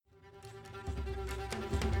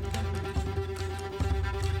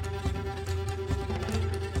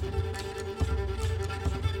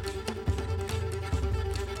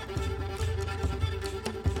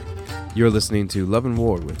You're listening to Love and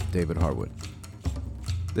War with David Harwood.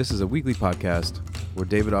 This is a weekly podcast where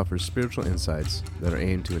David offers spiritual insights that are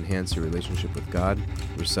aimed to enhance your relationship with God,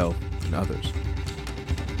 yourself, and others.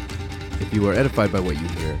 If you are edified by what you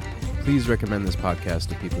hear, please recommend this podcast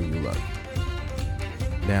to people you love.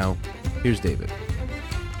 Now, here's David.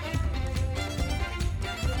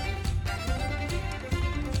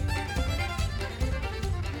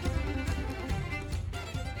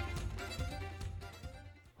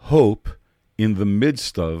 Hope in the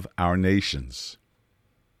midst of our nations.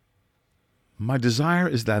 My desire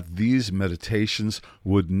is that these meditations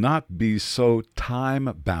would not be so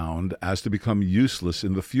time-bound as to become useless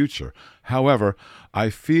in the future. However, I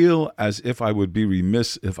feel as if I would be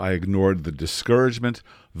remiss if I ignored the discouragement,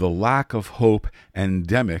 the lack of hope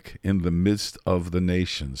endemic in the midst of the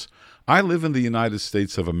nations. I live in the United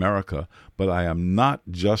States of America, but I am not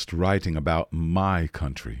just writing about my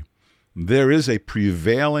country. There is a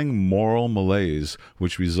prevailing moral malaise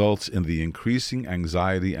which results in the increasing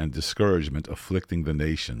anxiety and discouragement afflicting the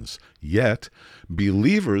nations. Yet,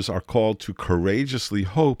 believers are called to courageously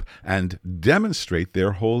hope and demonstrate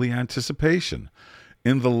their holy anticipation.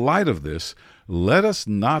 In the light of this, let us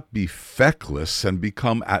not be feckless and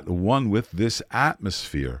become at one with this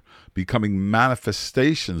atmosphere, becoming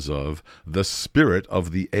manifestations of the spirit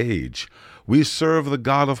of the age. We serve the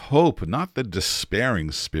God of hope, not the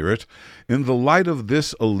despairing spirit. In the light of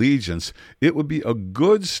this allegiance, it would be a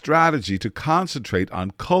good strategy to concentrate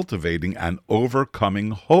on cultivating and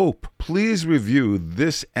overcoming hope. Please review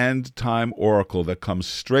this end-time oracle that comes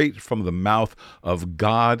straight from the mouth of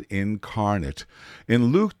God incarnate. In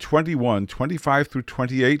Luke 21:25 through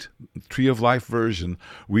 28, Tree of Life version,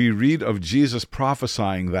 we read of Jesus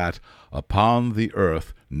prophesying that upon the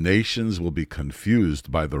earth nations will be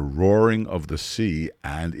confused by the roaring of the sea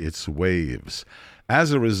and its waves.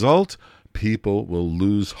 As a result, people will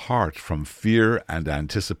lose heart from fear and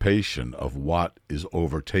anticipation of what is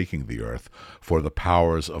overtaking the earth, for the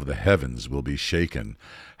powers of the heavens will be shaken.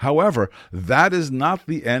 However, that is not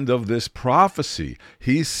the end of this prophecy.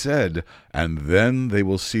 He said, "And then they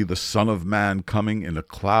will see the Son of Man coming in a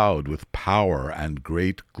cloud with power and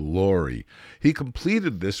great glory." He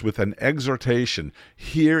completed this with an exhortation.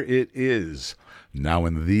 Here it is. Now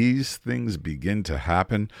when these things begin to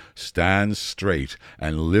happen, stand straight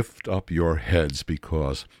and lift up your heads,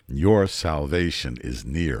 because your salvation is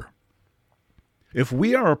near. If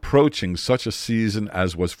we are approaching such a season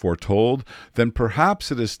as was foretold, then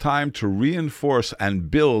perhaps it is time to reinforce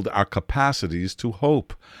and build our capacities to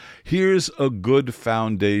hope. Here's a good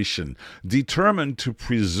foundation, determined to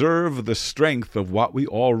preserve the strength of what we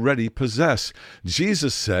already possess.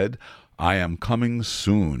 Jesus said, "I am coming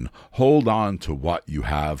soon. Hold on to what you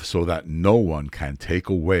have so that no one can take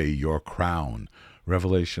away your crown."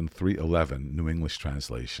 Revelation 3:11, New English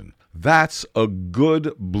Translation. That's a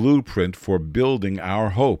good blueprint for building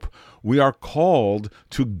our hope. We are called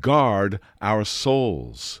to guard our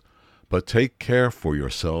souls. But take care for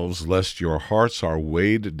yourselves, lest your hearts are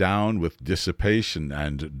weighed down with dissipation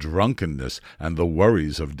and drunkenness and the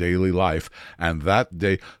worries of daily life, and that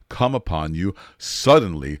day come upon you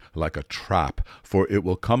suddenly like a trap. For it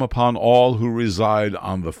will come upon all who reside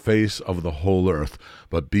on the face of the whole earth.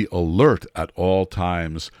 But be alert at all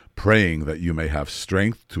times, praying that you may have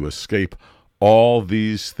strength to escape all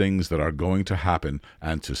these things that are going to happen,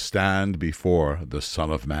 and to stand before the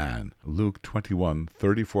Son of Man. Luke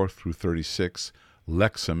 21:34 through 36,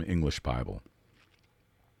 Lexham English Bible.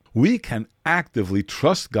 We can actively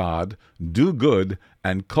trust God, do good,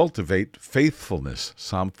 and cultivate faithfulness.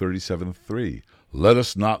 Psalm 37:3. Let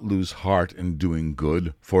us not lose heart in doing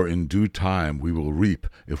good, for in due time we will reap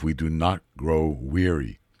if we do not grow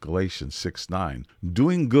weary. Galatians 6:9.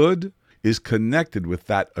 Doing good is connected with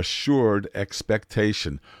that assured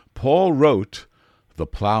expectation. Paul wrote, "The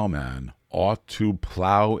plowman ought to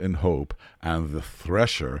plow in hope, and the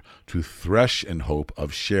thresher to thresh in hope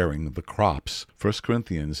of sharing the crops." 1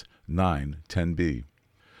 Corinthians 9:10b.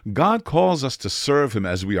 God calls us to serve Him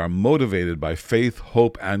as we are motivated by faith,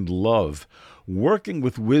 hope, and love. Working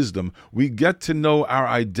with wisdom, we get to know our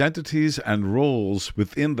identities and roles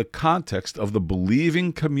within the context of the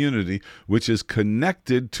believing community which is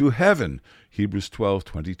connected to heaven. Hebrews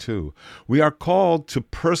 12:22. We are called to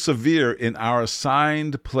persevere in our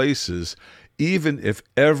assigned places, even if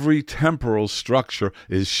every temporal structure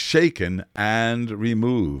is shaken and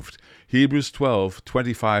removed. Hebrews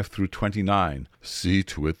 12:25 through 29. See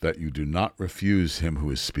to it that you do not refuse him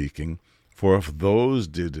who is speaking. For if those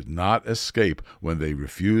did not escape when they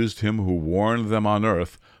refused him who warned them on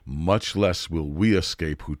earth, much less will we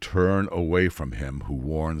escape who turn away from him who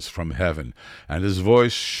warns from heaven. And his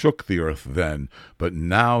voice shook the earth then, but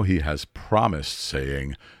now he has promised,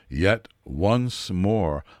 saying, Yet once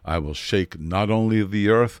more I will shake not only the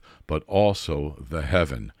earth, but also the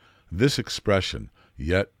heaven. This expression,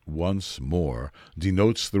 yet once more,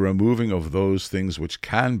 denotes the removing of those things which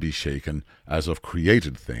can be shaken, as of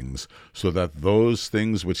created things, so that those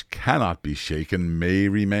things which cannot be shaken may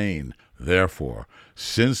remain. Therefore,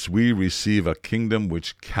 since we receive a kingdom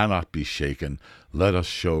which cannot be shaken, let us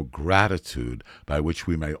show gratitude by which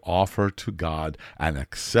we may offer to God an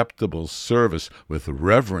acceptable service with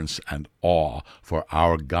reverence and awe, for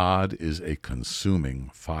our God is a consuming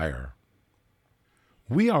fire.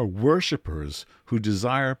 We are worshipers who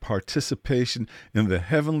desire participation in the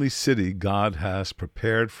heavenly city God has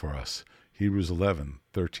prepared for us. Hebrews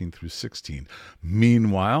 11:13-16.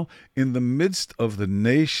 Meanwhile, in the midst of the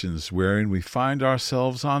nations wherein we find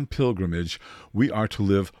ourselves on pilgrimage, we are to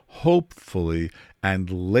live hopefully and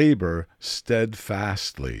labor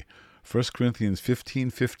steadfastly. 1 Corinthians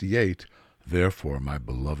 15:58. Therefore, my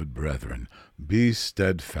beloved brethren, be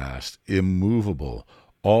steadfast, immovable,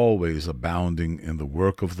 always abounding in the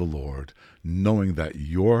work of the Lord, knowing that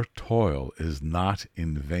your toil is not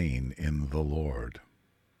in vain in the Lord.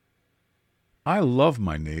 I love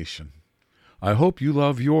my nation. I hope you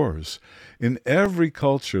love yours. In every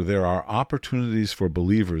culture, there are opportunities for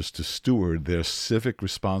believers to steward their civic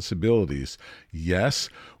responsibilities. Yes,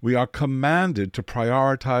 we are commanded to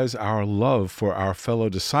prioritize our love for our fellow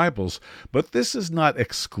disciples, but this is not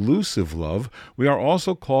exclusive love. We are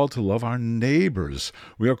also called to love our neighbors.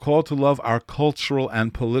 We are called to love our cultural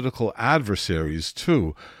and political adversaries,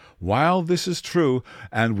 too. While this is true,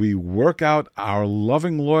 and we work out our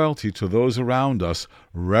loving loyalty to those around us,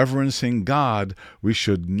 reverencing God, we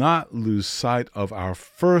should not lose sight of our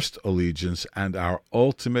first allegiance and our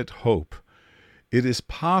ultimate hope. It is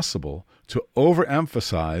possible to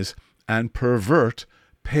overemphasize and pervert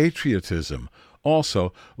patriotism.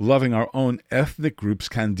 Also, loving our own ethnic groups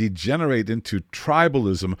can degenerate into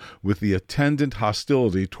tribalism with the attendant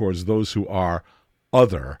hostility towards those who are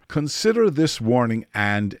other. Consider this warning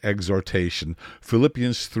and exhortation.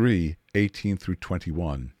 Philippians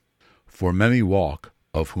 3:18-21. For many walk,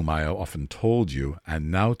 of whom I often told you, and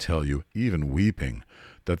now tell you, even weeping,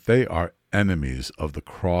 that they are enemies of the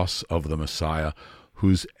cross of the Messiah,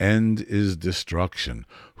 whose end is destruction,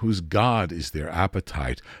 whose God is their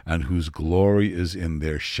appetite, and whose glory is in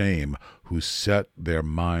their shame, who set their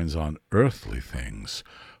minds on earthly things.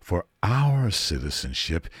 For our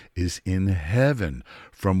citizenship is in heaven,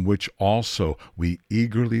 from which also we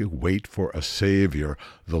eagerly wait for a Savior,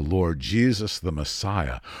 the Lord Jesus the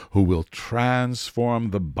Messiah, who will transform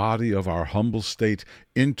the body of our humble state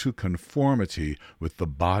into conformity with the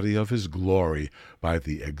body of his glory by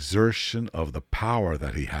the exertion of the power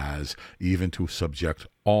that he has, even to subject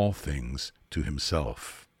all things to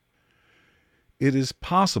himself. It is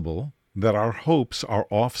possible that our hopes are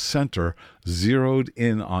off-center, zeroed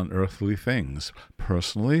in on earthly things.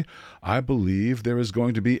 Personally, I believe there is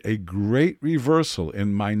going to be a great reversal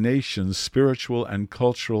in my nation's spiritual and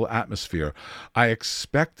cultural atmosphere. I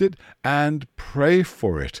expect it and pray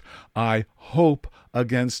for it. I hope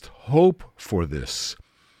against hope for this.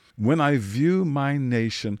 When I view my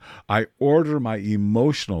nation, I order my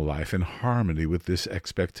emotional life in harmony with this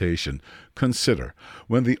expectation. Consider,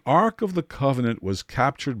 when the Ark of the Covenant was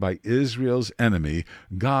captured by Israel's enemy,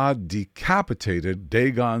 God decapitated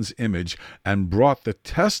Dagon's image and brought the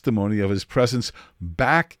testimony of his presence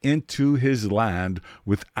back into his land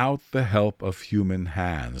without the help of human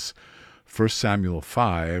hands. 1 Samuel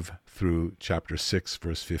 5 through chapter 6,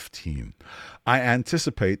 verse 15. I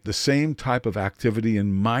anticipate the same type of activity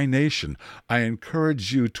in my nation. I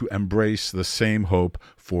encourage you to embrace the same hope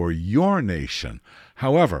for your nation.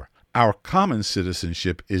 However, our common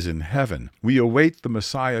citizenship is in heaven. We await the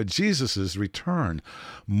Messiah Jesus' return.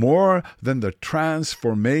 More than the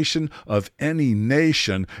transformation of any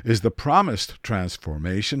nation is the promised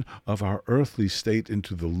transformation of our earthly state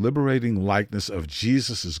into the liberating likeness of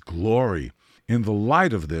Jesus' glory. In the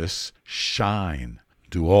light of this, shine.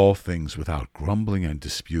 Do all things without grumbling and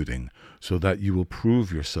disputing, so that you will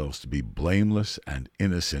prove yourselves to be blameless and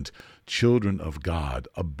innocent, children of God,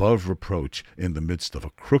 above reproach in the midst of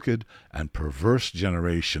a crooked and perverse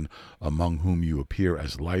generation, among whom you appear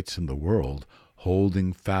as lights in the world,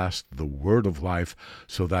 holding fast the word of life,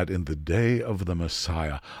 so that in the day of the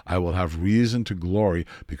Messiah I will have reason to glory,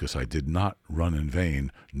 because I did not run in vain,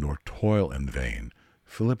 nor toil in vain.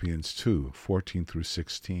 Philippians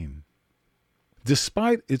 2:14-16.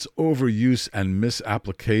 Despite its overuse and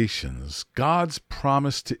misapplications, God's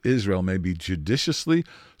promise to Israel may be judiciously,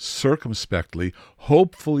 circumspectly,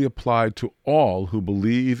 hopefully applied to all who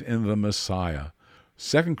believe in the Messiah.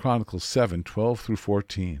 2 Chronicles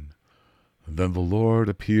 7:12-14. Then the Lord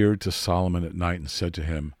appeared to Solomon at night and said to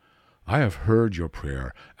him, I have heard your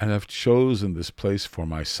prayer, and have chosen this place for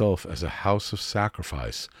myself as a house of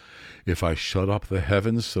sacrifice. If I shut up the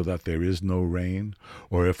heavens so that there is no rain,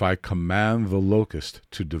 or if I command the locust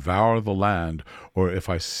to devour the land, or if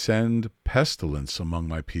I send pestilence among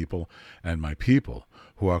my people, and my people,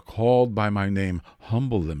 who are called by my name,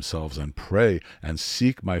 humble themselves and pray and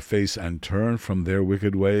seek my face and turn from their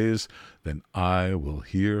wicked ways, then I will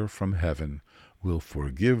hear from heaven, will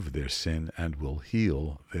forgive their sin, and will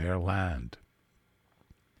heal their land.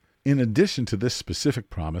 In addition to this specific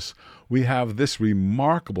promise, we have this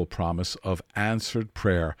remarkable promise of answered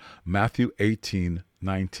prayer, Matthew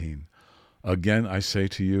 18:19. Again I say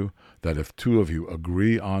to you, that if two of you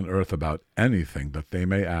agree on earth about anything that they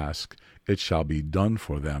may ask, it shall be done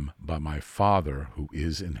for them by my Father who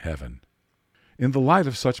is in heaven. In the light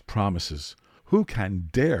of such promises, who can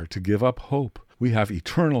dare to give up hope? We have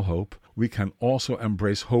eternal hope. We can also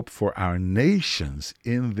embrace hope for our nations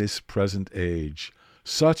in this present age.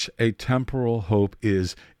 Such a temporal hope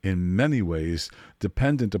is, in many ways,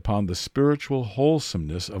 dependent upon the spiritual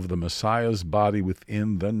wholesomeness of the Messiah's body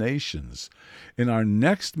within the nations. In our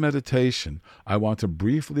next meditation, I want to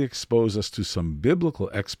briefly expose us to some biblical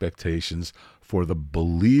expectations for the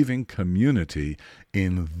believing community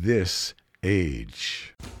in this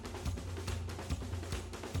age.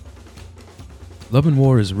 Love and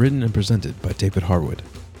War is written and presented by David Harwood.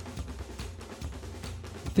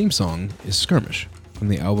 The theme song is Skirmish from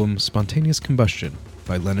the album Spontaneous Combustion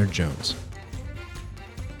by Leonard Jones.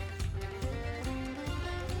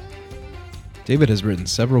 David has written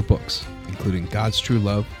several books, including God's True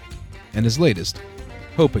Love, and his latest,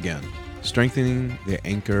 Hope Again, Strengthening the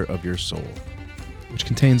Anchor of Your Soul, which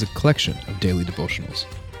contains a collection of daily devotionals.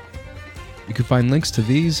 You can find links to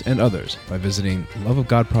these and others by visiting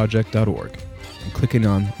loveofgodproject.org and clicking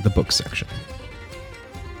on the books section.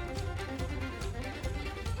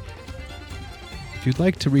 If you'd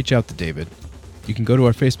like to reach out to David, you can go to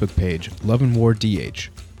our Facebook page, Love and War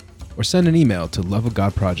DH, or send an email to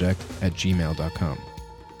loveofgodproject@gmail.com.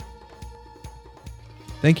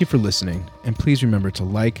 Thank you for listening, and please remember to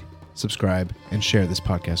like, subscribe, and share this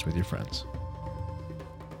podcast with your friends.